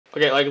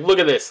Okay, like, look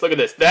at this. Look at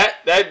this.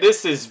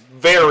 This is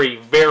very,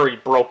 very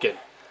broken.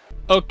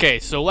 Okay,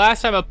 so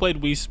last time I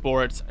played Wii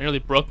Sports, I nearly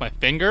broke my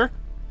finger.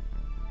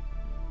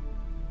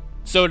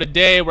 So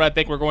today, what I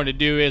think we're going to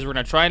do is we're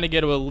going to try to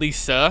get to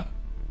Elisa.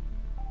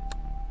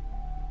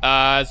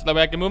 So that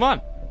way I can move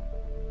on.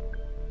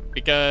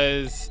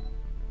 Because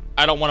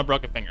I don't want a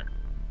broken finger.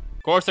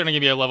 Of course, they're going to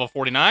give you a level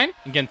 49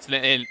 against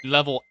a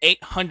level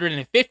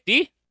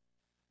 850.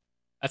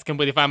 That's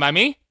completely fine by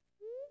me.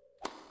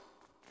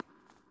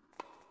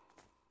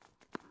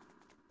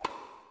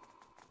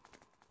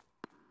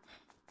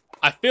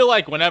 I feel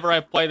like whenever I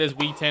play this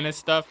Wii Tennis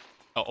stuff...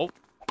 Love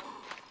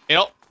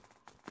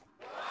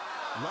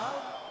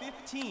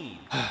 15.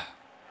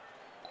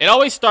 It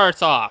always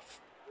starts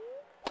off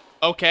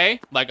okay,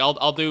 like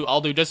I'll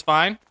do just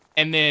fine,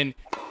 and then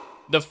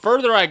the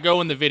further I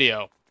go in the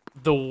video,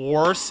 the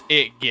worse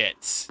it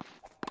gets.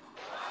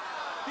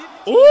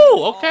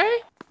 Ooh, okay.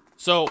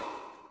 So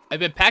I've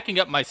been packing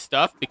up my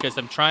stuff because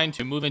I'm trying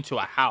to move into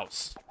a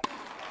house.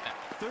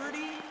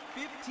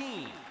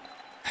 30-15.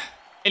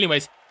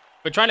 Anyways,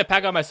 but trying to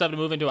pack up my stuff to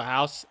move into a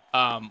house.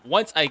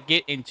 Once I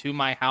get into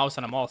my house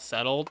and I'm all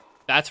settled,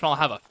 that's when I'll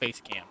have a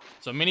face cam.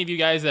 So many of you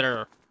guys that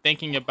are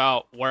thinking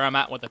about where I'm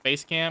at with the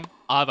face cam,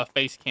 I'll have a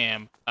face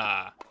cam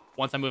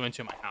once I move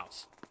into my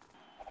house.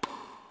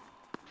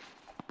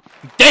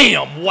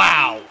 Damn!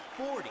 Wow.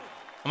 40.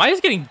 Am I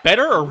just getting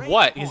better or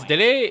what? Is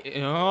today?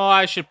 Oh,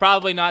 I should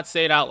probably not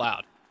say it out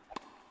loud.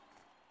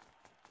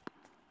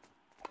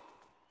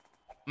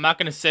 I'm not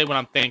gonna say what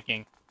I'm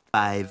thinking.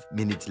 5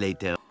 minutes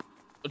later.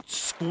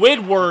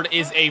 Squidward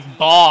is a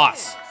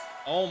boss.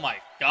 Oh my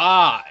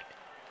god.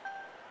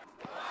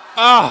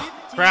 Oh,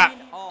 crap.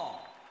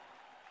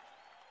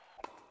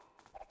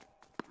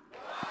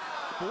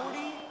 40,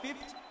 50.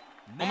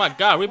 Oh my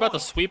god, are we about to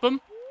sweep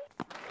him?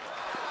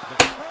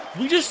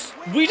 We just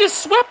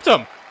swept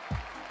him.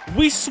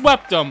 We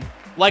swept them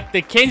like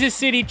the Kansas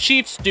City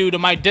Chiefs do to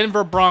my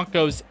Denver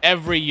Broncos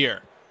every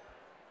year.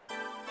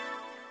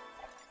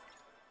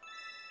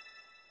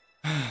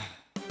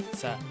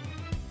 Sad.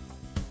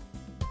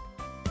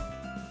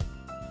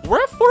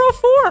 We're at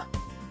 404.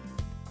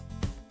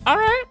 All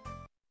right.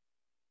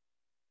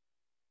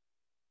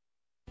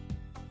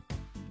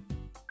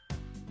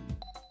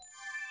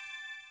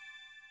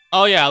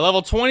 Oh yeah,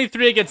 level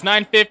 23 against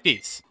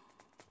 950s.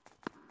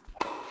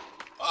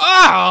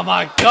 Oh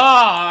my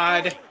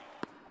god!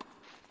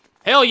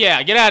 Hell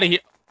yeah, get out of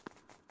here.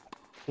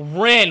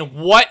 Ren,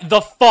 what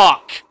the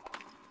fuck?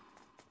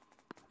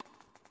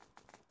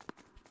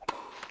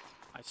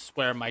 I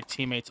swear my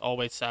teammates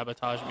always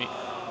sabotage me.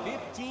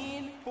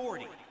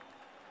 15-40.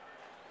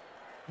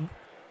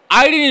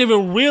 I didn't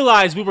even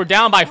realize we were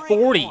down by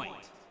 40.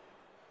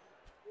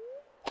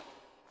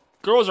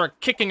 Girls are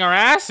kicking our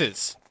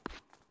asses.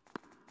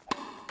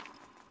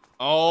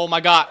 Oh my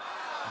god.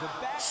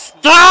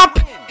 Stop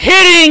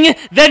hitting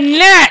the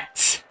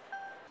net!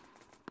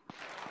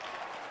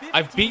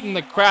 I've beaten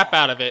the crap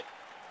out of it.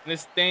 And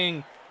this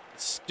thing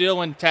is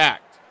still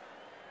intact.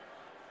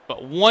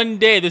 But one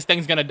day this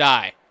thing's gonna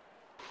die.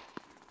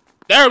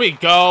 There we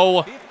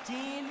go.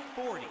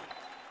 15-40.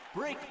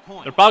 Break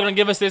point. They're probably gonna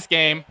give us this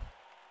game.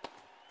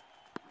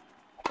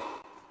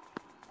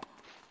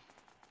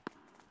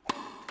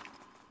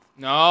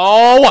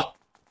 No!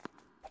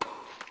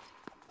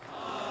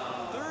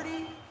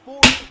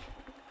 30-40.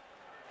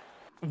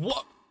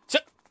 What?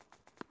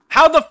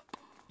 How the...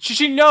 Should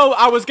she know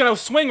I was gonna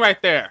swing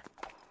right there?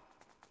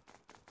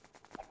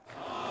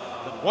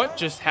 What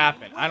just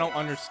happened? I don't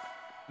understand.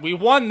 We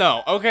won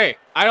though. Okay,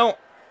 I don't...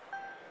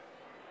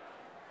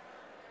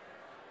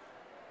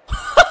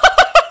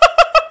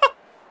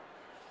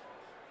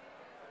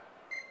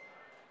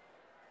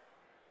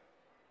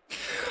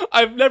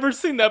 I've never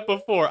seen that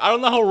before. I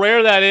don't know how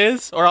rare that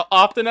is or how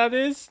often that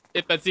is,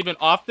 if that's even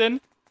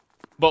often,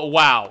 but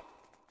wow.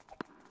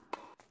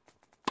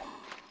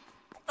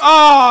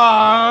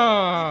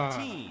 Ah!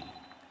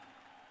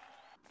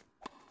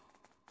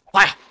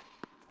 Ah!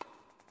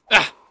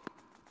 Ah!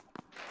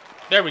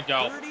 There we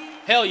go.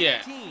 Hell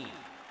yeah.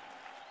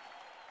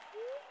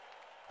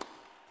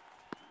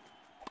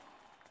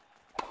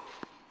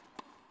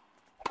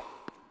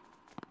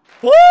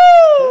 Woo!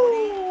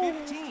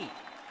 40-15.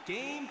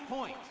 Game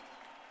point.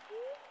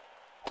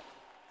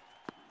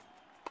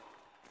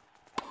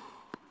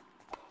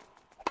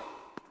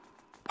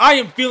 I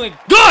am feeling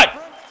good!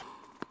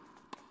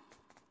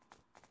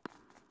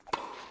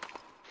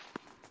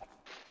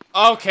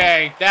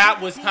 Okay,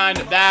 that was kind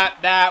of,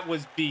 that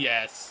was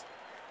BS.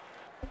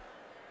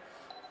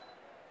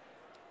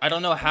 I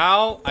don't know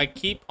how I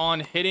keep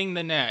on hitting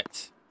the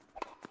net.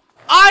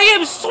 I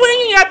am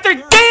swinging at the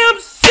damn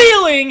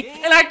ceiling,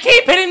 and I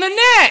keep hitting the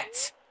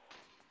net!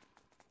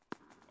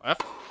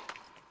 Left.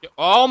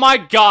 Oh my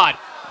god!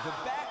 The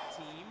back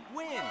team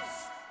wins.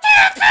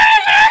 Stop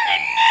hitting the net!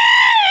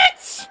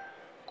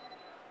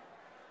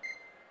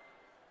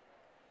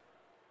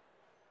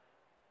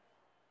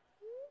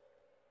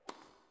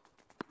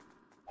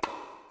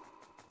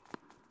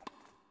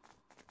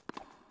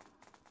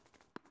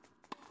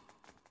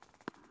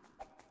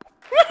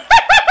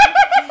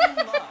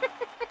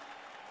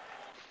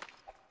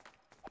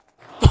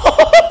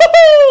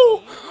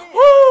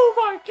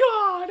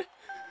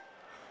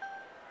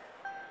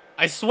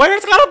 swear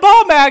it's got a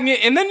ball magnet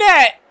in the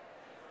net.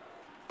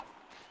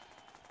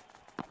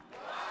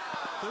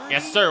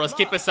 Yes, sir. Let's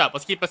keep this up.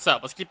 Let's keep this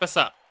up. Let's keep this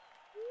up.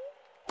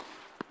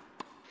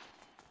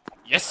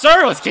 Yes,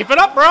 sir. Let's keep it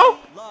up, bro.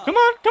 Come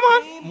on, come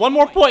on. One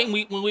more point, and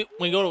we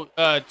go to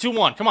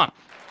 2-1. Come on.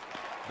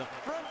 The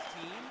front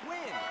team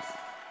wins.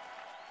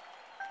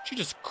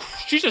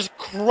 She's just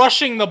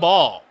crushing the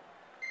ball.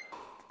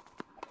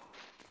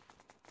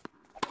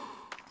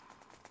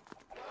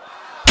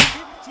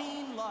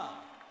 15 love.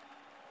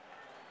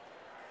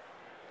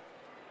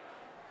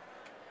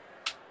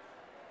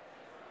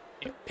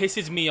 It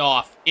pisses me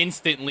off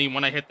instantly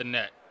when I hit the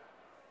net.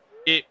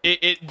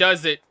 It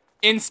does it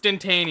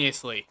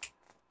instantaneously.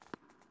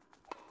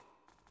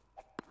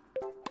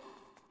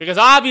 Because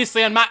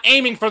obviously I'm not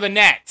aiming for the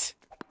net.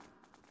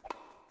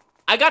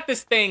 I got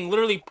this thing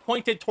literally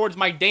pointed towards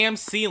my damn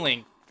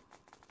ceiling.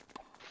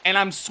 And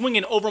I'm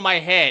swinging over my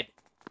head.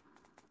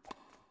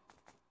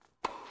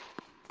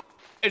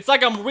 It's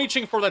like I'm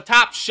reaching for the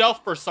top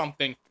shelf or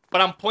something,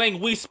 but I'm playing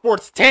Wii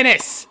Sports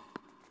Tennis.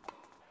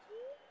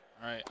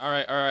 Alright,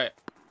 alright, alright.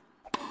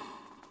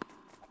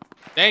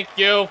 Thank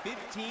you.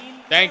 15.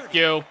 Thank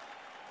you.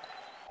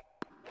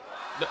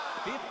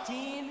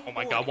 15. Oh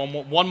my god, one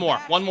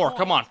more.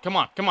 Come on, come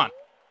on, come on.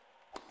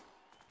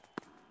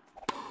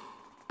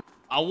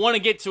 I want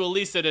to get to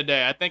Elisa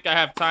today. I think I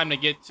have time to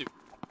get to...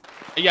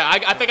 Yeah,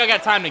 I think I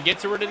got time to get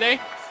to her today.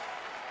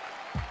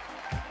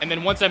 And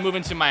then once I move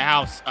into my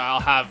house,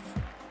 I'll have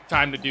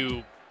time to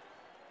do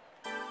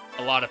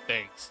a lot of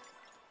things.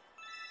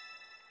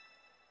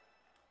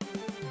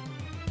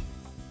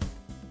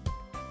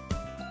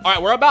 All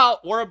right, we're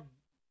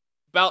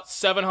about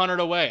 700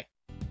 away.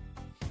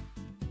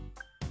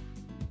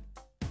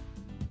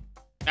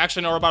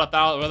 Actually, no, we're about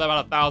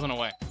 1,000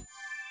 away.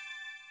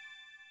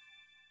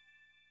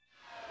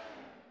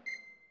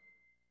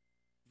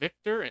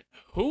 Victor,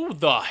 who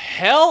the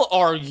hell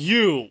are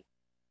you?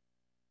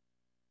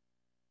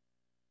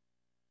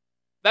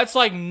 That's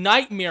like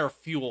nightmare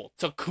fuel.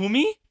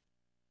 Takumi?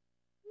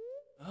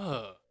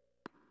 Ugh.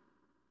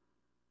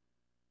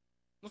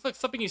 Looks like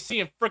something you see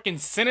in frickin'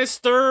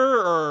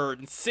 Sinister or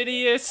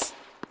Insidious.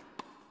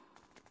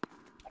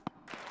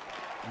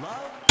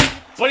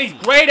 But he's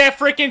great at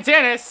frickin'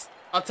 tennis.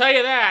 I'll tell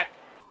you that.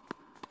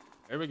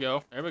 There we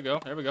go. There we go.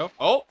 There we go.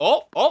 Oh,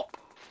 oh, oh.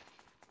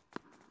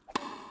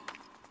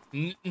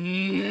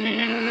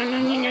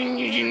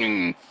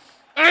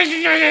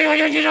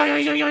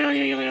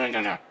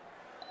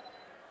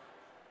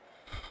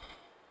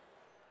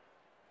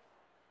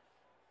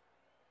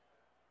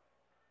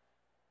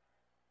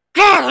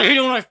 God, I hate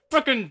when I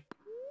frickin'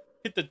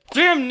 hit the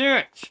damn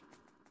net.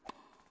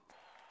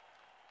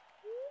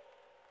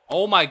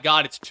 Oh my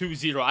god, it's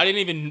 2-0.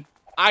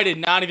 I did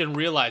not even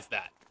realize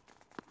that.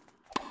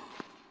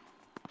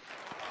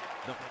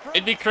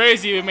 It'd be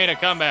crazy if we made a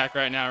comeback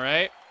right now,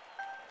 right?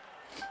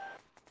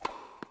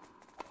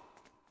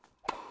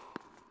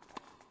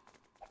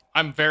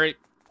 I'm very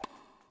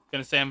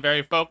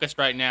focused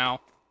right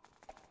now.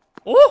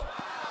 Woo!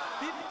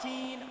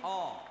 15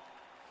 all.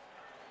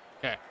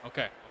 Okay,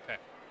 okay, okay.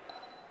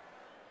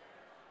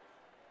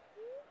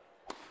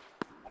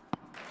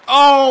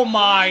 Oh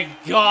my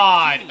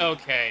god!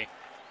 Okay.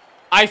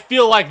 I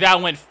feel like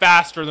that went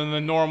faster than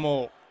the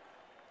normal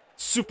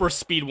super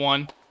speed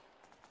one.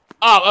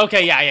 Oh,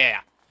 okay,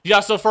 yeah.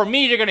 Yeah, so for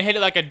me, you're gonna hit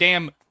it like a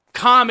damn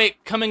comet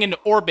coming into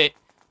orbit.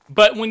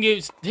 But when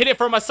you hit it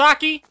for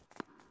Masaki,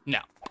 no.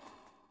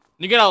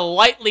 You're gonna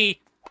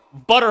lightly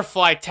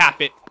butterfly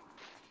tap it.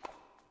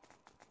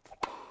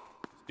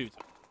 This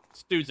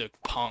dude's a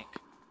punk.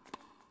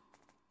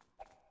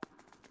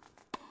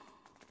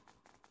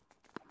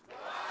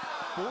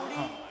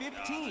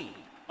 40-15.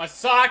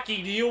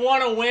 Masaki, do you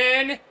want to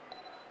win?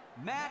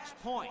 Match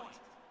point.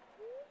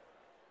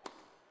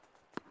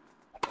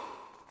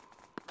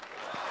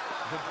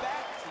 The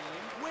back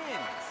team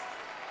wins.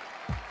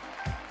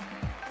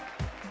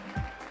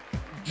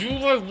 Do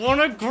I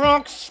want a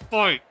GRONK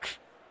spike?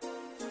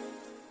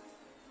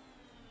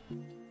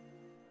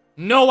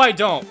 No, I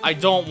don't. I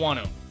don't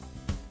want to.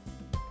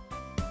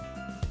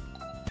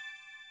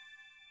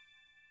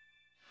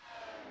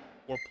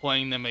 We're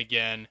playing them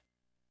again.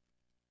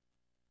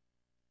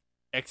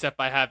 Except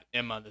I have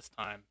Emma this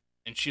time.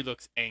 And she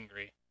looks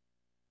angry.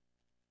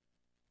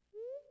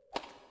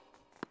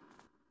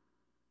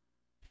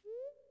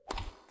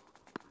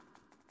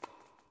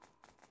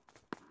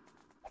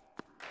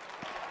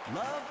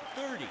 Love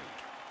 30.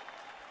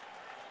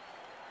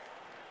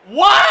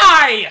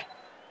 Why?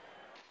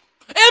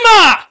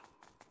 Emma!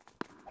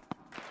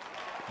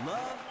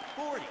 Love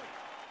 40.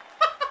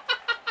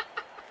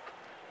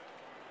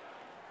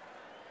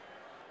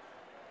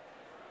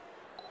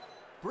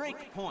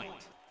 Break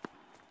point.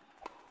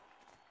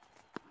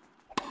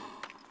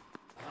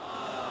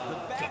 The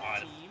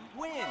back team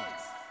wins.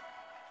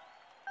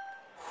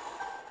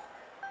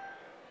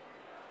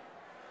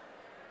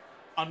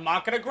 I'm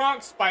not gonna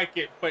GRONK spike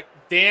it, but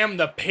damn,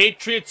 the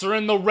Patriots are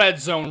in the red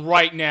zone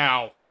right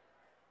now.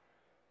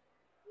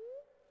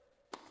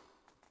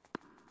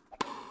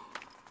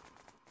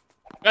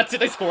 That's it.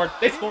 They scored.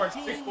 They scored.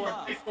 They scored.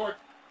 They scored.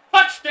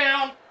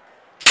 Touchdown!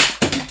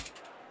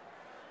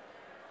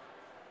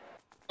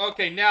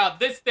 Okay, now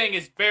this thing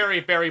is very,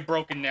 very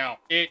broken now.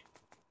 30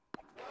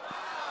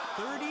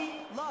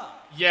 love.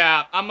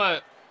 Yeah, I'm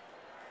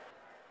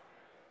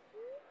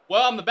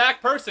the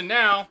back person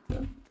now.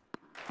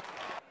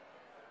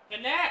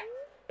 Connect!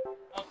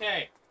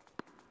 Okay.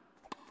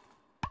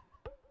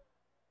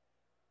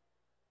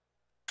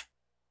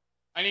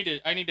 I need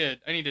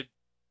to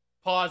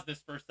pause this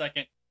for a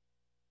second.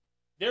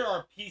 There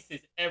are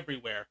pieces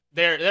everywhere.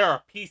 There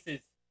are pieces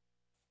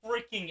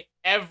freaking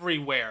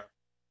everywhere.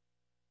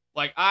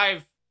 Like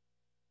I've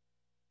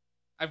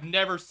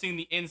never seen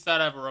the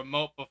inside of a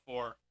remote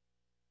before.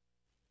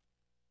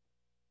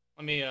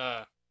 I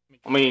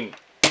mean,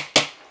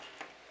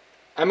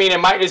 it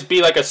might just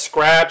be like a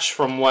scratch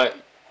from what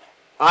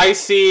I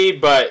see,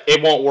 but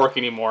it won't work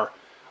anymore.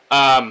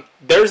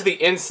 There's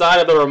the inside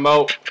of the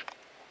remote.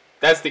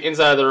 That's the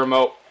inside of the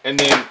remote, and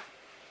then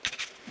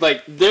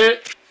like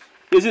this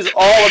is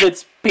all of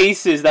its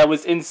pieces that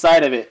was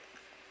inside of it.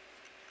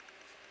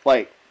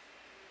 Like,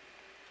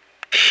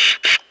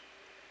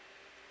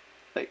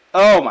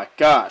 oh my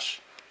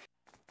gosh.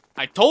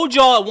 I told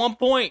y'all at one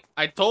point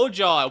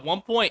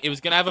it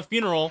was gonna have a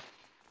funeral.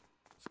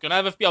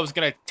 I was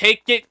gonna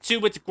take it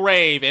to its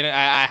grave, and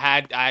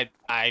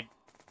I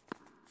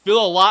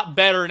feel a lot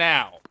better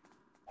now.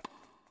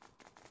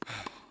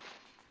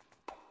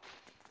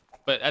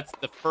 But that's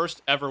the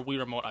first ever Wii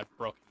remote I've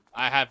broken.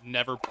 I have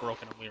never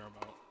broken a Wii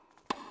remote.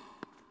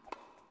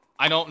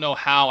 I don't know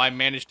how I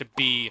managed to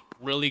be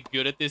really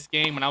good at this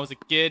game when I was a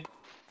kid.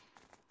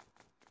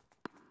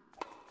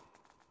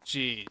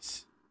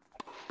 Jeez.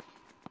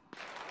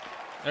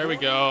 There we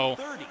go.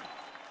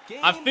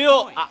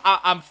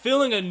 I'm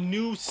feeling a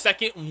new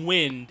second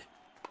wind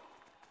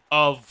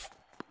of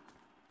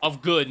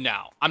good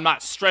now. I'm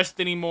not stressed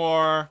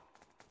anymore.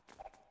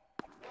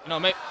 You know,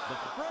 maybe.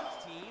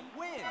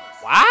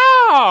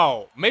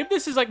 Wow! Maybe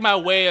this is like my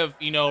way of,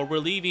 you know,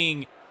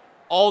 relieving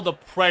all the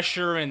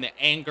pressure and the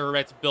anger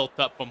that's built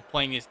up from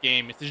playing this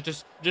game. It's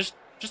just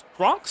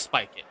GRONK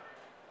spike it.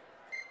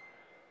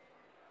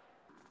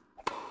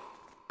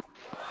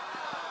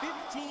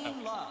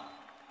 15 love.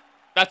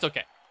 That's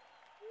okay.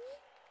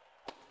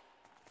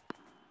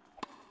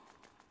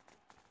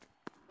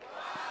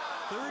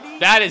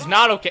 That is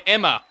not okay.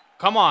 Emma,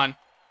 come on.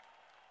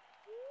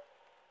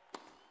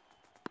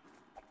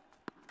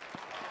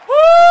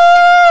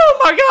 Oh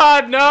my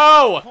god,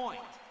 no! Point.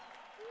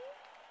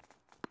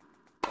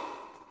 The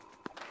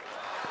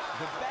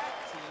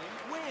back team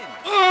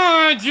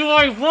wins. Do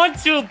I want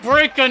to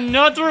break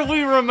another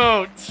Wii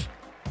remote?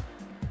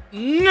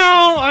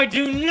 No, I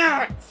do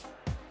not!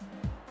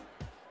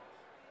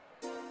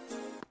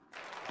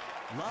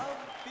 Love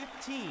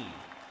 15.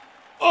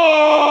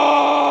 Oh!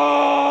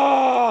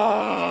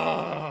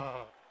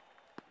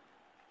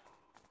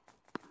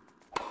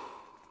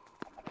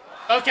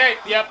 Okay,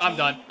 yep, I'm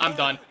done. I'm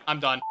done. I'm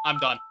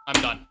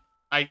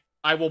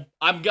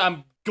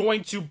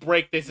going to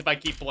break this if I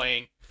keep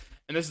playing.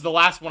 And this is the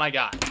last one I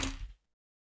got.